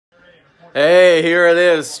Hey, here it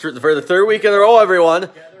is for the third week in a row, everyone.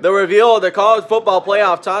 The reveal of the College Football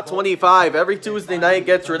Playoff Top 25 every Tuesday night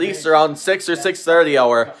gets released around 6 or 6:30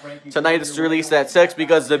 hour. Tonight it's released at 6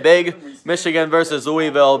 because the big Michigan versus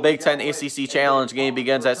Louisville Big Ten ACC Challenge game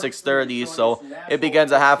begins at 6:30, so it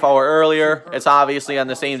begins a half hour earlier. It's obviously on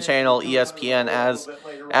the same channel, ESPN, as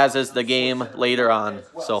is the game later on.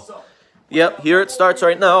 So, yep, here it starts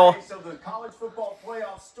right now. So the College Football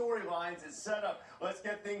Playoff storylines is set up. Let's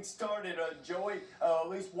get things started. Joey, at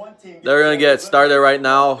least one team. They're going to get started right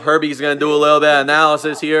now. Herbie's going to do a little bit of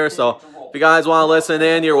analysis here. So if you guys want to listen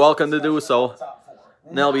in, you're welcome to do so.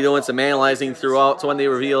 And they'll be doing some analyzing throughout when they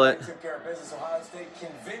reveal it.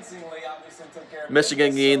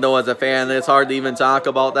 Michigan game, though, as a fan, it's hard to even talk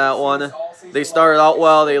about that one. They started out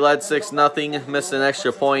well. They led 6-0, missed an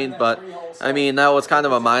extra point, but I mean, that was kind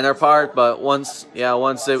of a minor part, but once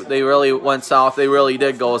they really went south, they really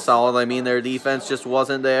did go south. I mean, their defense just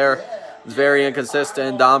wasn't there. It was very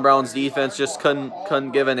inconsistent. Don Brown's defense just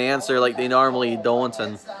couldn't give an answer like they normally don't,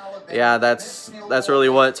 and yeah, that's really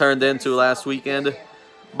what it turned into last weekend.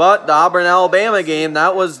 But the Auburn-Alabama game,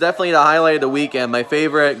 that was definitely the highlight of the weekend. My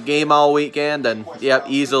favorite game all weekend, and yep,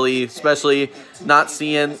 easily, especially not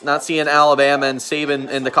seeing Alabama and Saban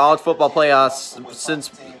in the college football playoffs since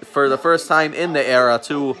for the first time in the era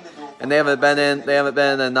too. And they haven't been in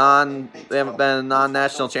a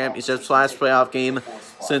non-national championship / playoff game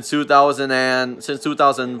since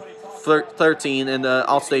 2013 in the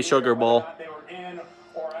Allstate Sugar Bowl.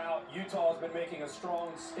 Utah's been making a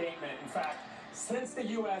strong statement. In fact, since the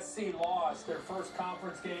USC lost their first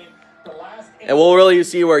conference game, and we'll really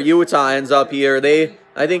see where Utah ends up here.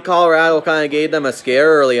 I think Colorado kind of gave them a scare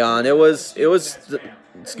early on. It was 10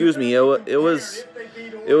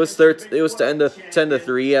 to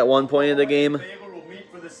 3 at one point in the game.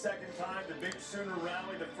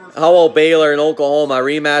 How about Baylor and Oklahoma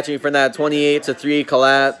rematching from that 28-3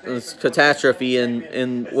 catastrophe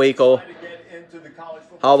in Waco?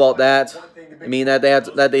 How about that? I mean, that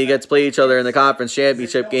they get to play each other in the conference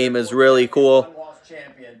championship game is really cool.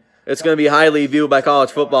 It's going to be highly viewed by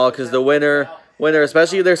college football because the winner,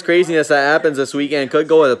 especially if there's craziness that happens this weekend, could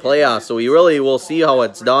go to the playoffs. So we really will see how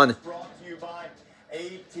it's done.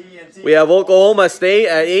 We have Oklahoma State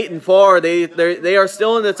at 8-4. They are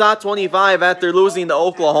still in the top 25 after losing to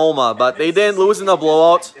Oklahoma, but they didn't lose in the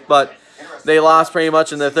blowout, but they lost pretty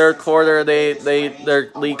much in the third quarter. Their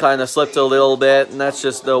lead kind of slipped a little bit, and that's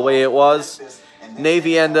just the way it was.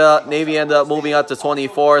 Navy ended up moving up to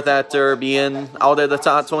 24th after being out of the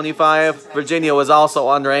top 25. Virginia was also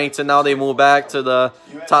unranked, and now they move back to the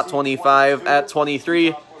top 25 at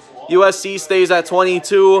 23. USC stays at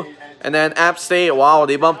 22, and then App State, wow,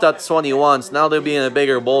 they bumped up to 21. So now they'll be in a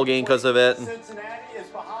bigger bowl game because of it.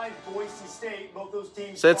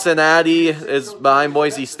 Cincinnati is behind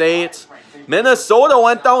Boise State. Minnesota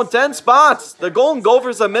went down 10 spots. The Golden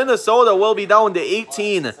Gophers of Minnesota will be down to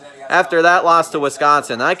 18 after that loss to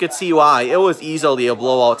Wisconsin. I could see why. It was easily a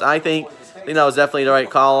blowout. I think that was definitely the right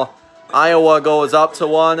call. Iowa goes up to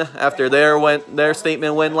 1 after their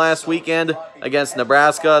statement win last weekend against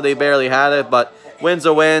Nebraska. They barely had it, but win's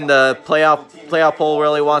a win. The playoff poll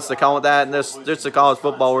really wants to count that, and this just the college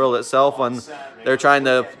football world itself when they're trying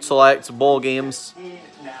to select bowl games.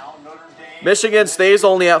 Michigan stays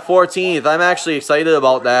only at 14th. I'm actually excited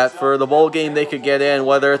about that. For the bowl game they could get in,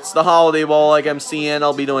 whether it's the Holiday Bowl like I'm seeing,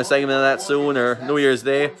 I'll be doing a segment of that soon, or New Year's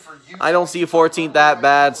Day. I don't see 14th that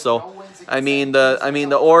bad, so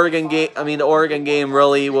the Oregon game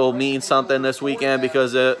really will mean something this weekend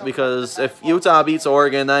because if Utah beats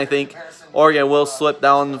Oregon, I think Oregon will slip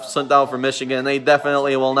down for Michigan. They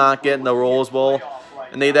definitely will not get in the Rose Bowl.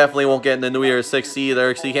 And they definitely won't get in the New Year's 6 either,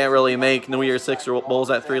 because you can't really make New Year's 6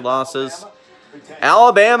 bowls at 3 losses.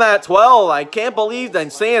 Alabama at 12. I can't believe I'm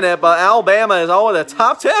saying it, but Alabama is all in the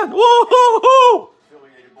top 10. Woo-hoo-hoo!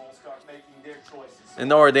 And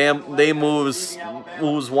Notre Dame, they moves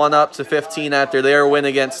one up to 15 after their win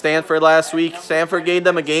against Stanford last week. Stanford gave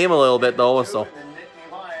them a game a little bit, though, so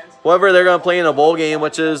whoever they're going to play in a bowl game,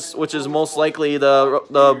 which is most likely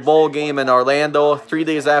the bowl game in Orlando, 3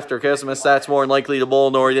 days after Christmas. That's more than likely the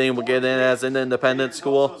bowl Notre Dame will get in as an independent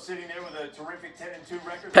school.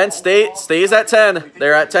 Penn State stays at 10.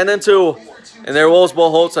 They're at 10-2, and their Rose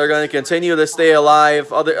Bowl hopes are going to continue to stay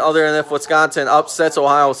alive. Other than if Wisconsin upsets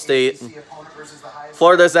Ohio State.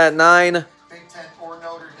 Florida's at 9.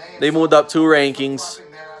 They moved up 2 rankings.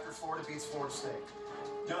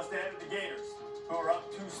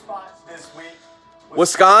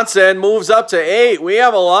 Wisconsin moves up to 8. We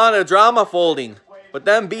have a lot of drama folding. But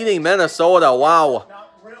them beating Minnesota, wow.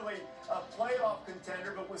 Not really a playoff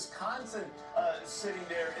contender, but Wisconsin sitting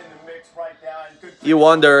there in the mix right now and could You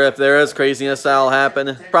wonder if there is craziness that'll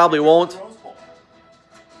happen. Probably won't.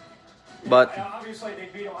 But obviously they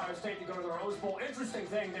beat Ohio State to go to the Rose Bowl. Interesting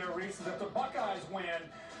thing there, Reese, is if the Buckeyes win,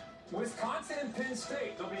 Wisconsin and Penn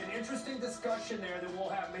State, there'll be an interesting discussion there that we'll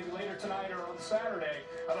have maybe later tonight or on Saturday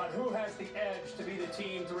about who has the edge to be the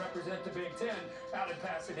team to represent the Big Ten out in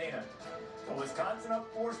Pasadena. So Wisconsin up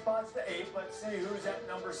 4 spots to 8. Let's see who's at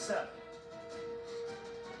number 7.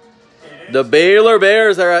 the Baylor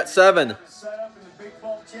Bears are at 7.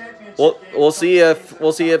 We'll see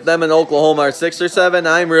if them and Oklahoma are 6 or 7.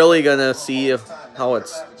 I'm really gonna see how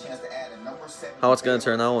it's gonna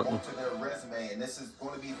turn out. And this is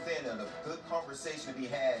going to be thin and a good conversation to be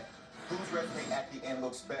had. Whose resume at the end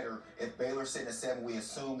looks better? If Baylor's sitting at 7, we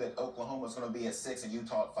assume that Oklahoma's going to be at 6 and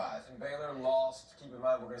Utah at 5. And Baylor lost. Keep in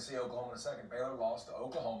mind, we're going to see Oklahoma in a second. Baylor lost to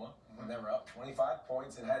Oklahoma when they were up 25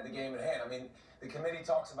 points and had the game in hand. I mean, the committee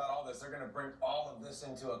talks about all this. They're going to bring all of this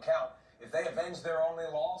into account. If they avenge their only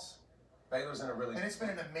loss, Baylor's in a really... And it's been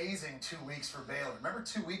an amazing 2 weeks for Baylor. Remember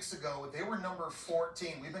 2 weeks ago, they were number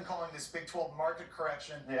 14. We've been calling this Big 12 market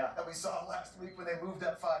correction that we saw last week when they moved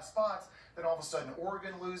up 5 spots. Then all of a sudden,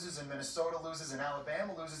 Oregon loses, and Minnesota loses, and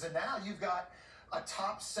Alabama loses. And now you've got a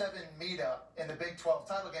top 7 meetup in the Big 12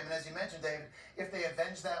 title game. And as you mentioned, David, if they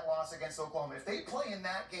avenge that loss against Oklahoma, if they play in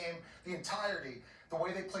that game the entirety, the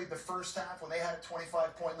way they played the first half when they had a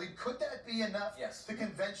 25-point lead, could that be enough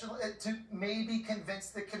to maybe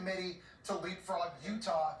convince the committee to leapfrog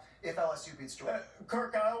Utah if LSU beats Georgia?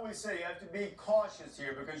 Kirk, I always say you have to be cautious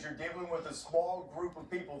here because you're dealing with a small group of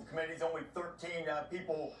people. The committee's only 13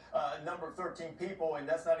 people, number 13 people, and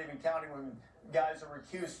that's not even counting when guys are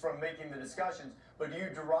recused from making the discussions. But do you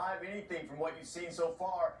derive anything from what you've seen so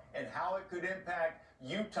far and how it could impact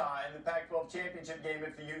Utah in the Pac-12 championship game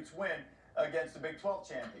if the Utes win against the Big 12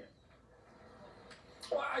 champion?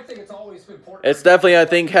 Well, I think it's always important. It's definitely, I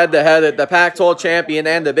think, head-to-head that the Pac-12 champion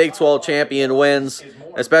and the Big 12 champion wins,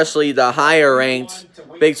 especially the higher-ranked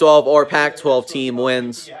Big 12 or Pac-12 team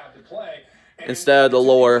wins instead of the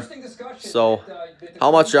lower. So,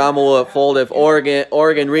 how much drama will it fold if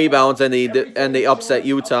Oregon rebounds and they upset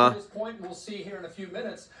Utah? We'll see here in a few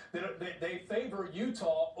minutes that they favor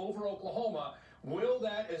Utah over Oklahoma. Will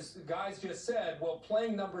that, as guys just said,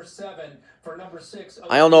 playing number 7 for number 6?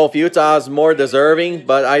 I don't know if Utah is more deserving,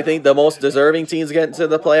 but I think the most deserving teams get into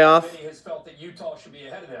the playoff. Has felt that Utah should be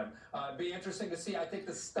ahead of them. Be interesting to see. I think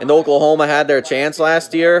and Oklahoma had their chance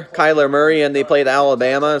last year, Kyler Murray, and they played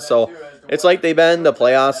Alabama, so it's like they've been in the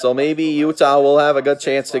playoffs. So maybe Utah will have a good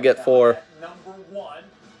chance to get 4.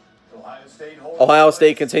 Ohio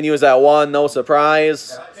State continues at 1, no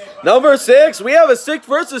surprise. Number 6, we have a 6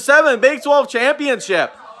 versus 7 Big 12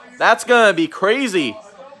 championship. That's going to be crazy.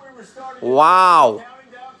 Wow.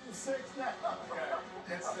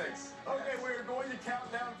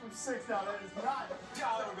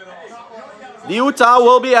 The Utah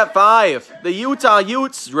will be at 5. The Utah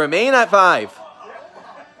Utes remain at 5.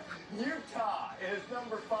 Utah is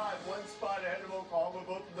number 5, 1 spot ahead of Oklahoma.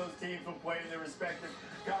 Both of those teams will play in their respective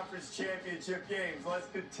conference championship games. Let's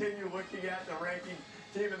continue looking at the ranking.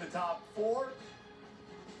 Team in the top 4.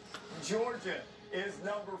 Georgia is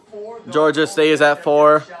number 4. Georgia stays at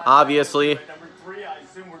 4, obviously. Number 3, I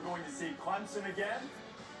assume we're going to see Clemson again.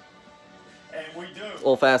 And we do.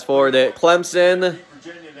 We'll fast forward it. Clemson,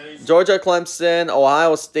 Georgia, Clemson,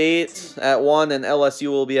 Ohio State at 1, and LSU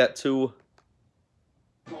will be at 2.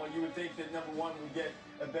 Well, you would think that number 1 would get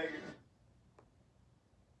a bigger.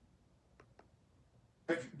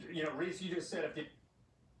 But, you know, Reese, you just said if you...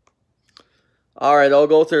 All right, I'll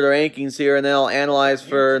go through the rankings here, and then I'll analyze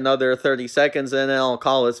for another 30 seconds, and then I'll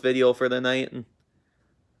call this video for the night.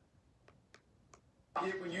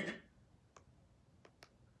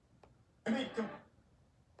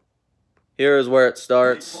 Here is where it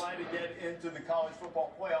starts. Trying to get into the college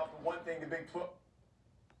football playoff. The one thing the Big 12,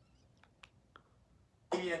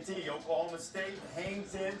 TNT, Oklahoma State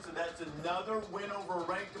hangs in, so that's another win over a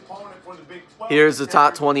ranked opponent for the Big 12. Here's the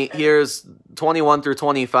top 20. Here's 21 through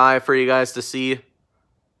 25 for you guys to see.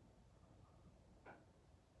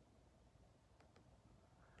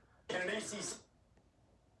 And an ACC.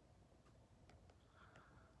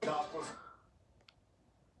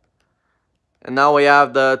 And now we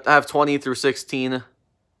have 20 through 16.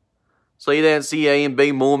 So you didn't see any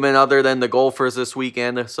big movement other than the Gophers this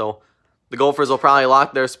weekend. So the Gophers will probably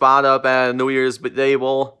lock their spot up at New Year's Day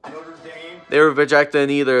Bowl. They were projected in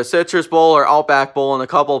either a Citrus Bowl or Outback Bowl in a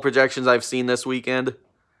couple of projections I've seen this weekend.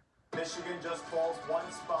 Michigan just falls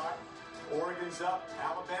 1 spot. Oregon's up.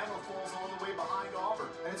 Alabama falls all the way behind Auburn.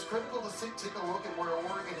 And it's critical to take a look at where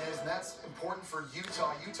Oregon is, and that's important for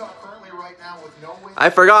Utah. Utah currently right now with no wins. I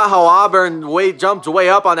forgot how Auburn jumped way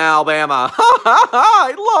up on Alabama.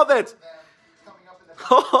 I love it. Coming up in the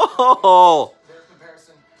Oh. their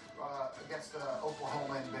comparison against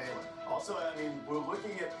Oklahoma and Baylor. Also, I mean, we're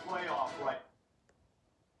looking at playoff right.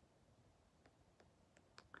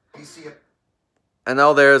 We see it. I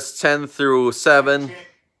know there's 10 through 7.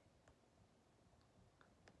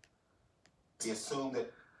 You assume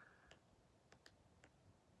that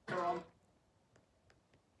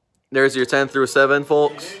There's your 10 through 7,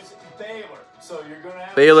 folks. It is Baylor. So you're going to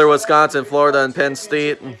have Baylor, Wisconsin, Florida, and Penn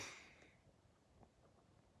State.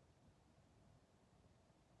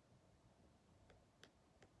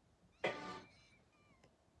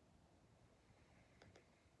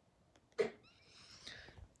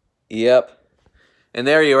 Yep. And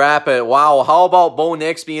there you wrap it. Wow, how about Bo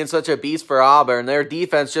Nix being such a beast for Auburn? Their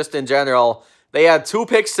defense just in general. They had 2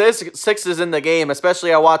 pick sixes in the game,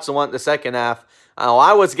 especially I watched the second half.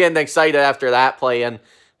 I was getting excited after that play, and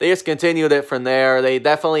they just continued it from there. They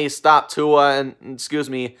definitely stopped Tua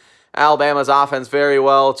and, Alabama's offense very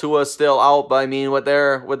well. Tua's still out, but I mean, with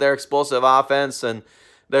their explosive offense and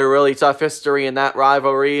their really tough history in that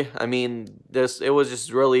rivalry, I mean, it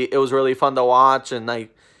was really fun to watch, and I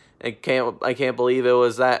can't believe it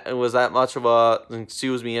was that much of a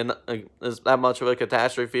that much of a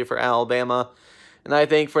catastrophe for Alabama. And I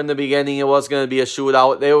think from the beginning it was going to be a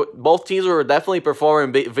shootout. Both teams were definitely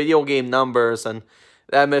performing video game numbers, and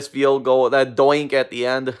that missed field goal, that doink at the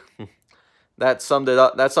end, that summed it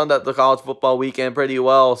up. That summed up the college football weekend pretty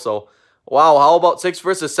well. So, wow, how about 6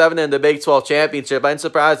 versus 7 in the Big 12 championship? I'm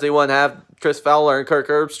surprised they wouldn't have Chris Fowler and Kirk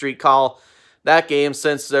Herbstreit call that game,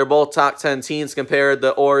 since they're both top 10 teams compared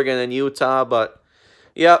to Oregon and Utah. But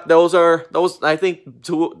yeah, those are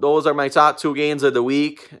my top 2 games of the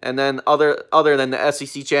week, and then other than the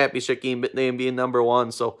SEC championship game being number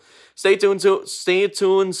 1. So stay tuned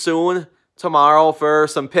soon tomorrow for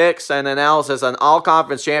some picks and analysis on all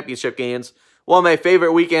conference championship games. One of my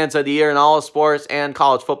favorite weekends of the year in all of sports and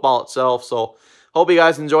college football itself. So hope you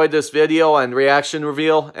guys enjoyed this video and reaction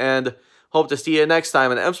reveal, and hope to see you next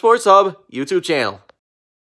time on the M Sports Hub YouTube channel.